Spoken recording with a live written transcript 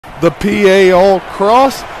the PA all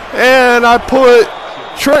across, and I put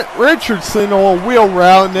Trent Richardson on a wheel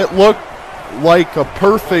route, and it looked like a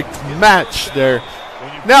perfect match there.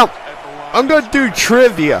 Now, I'm going to do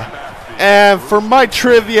trivia, and for my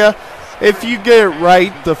trivia, if you get it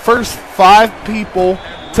right, the first 5 people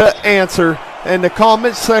to answer in the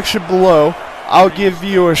comment section below, I'll give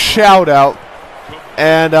you a shout out.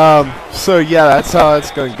 And so yeah, that's how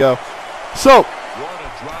it's going to go. So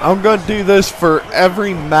I'm going to do this for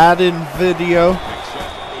every Madden video.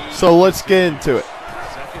 So let's get into it.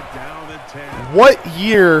 What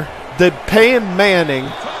year did Peyton Manning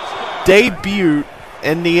debut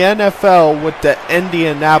in the NFL with the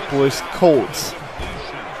Indianapolis Colts?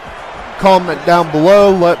 Comment down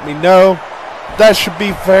below, let me know. That should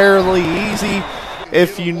be fairly easy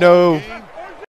if you know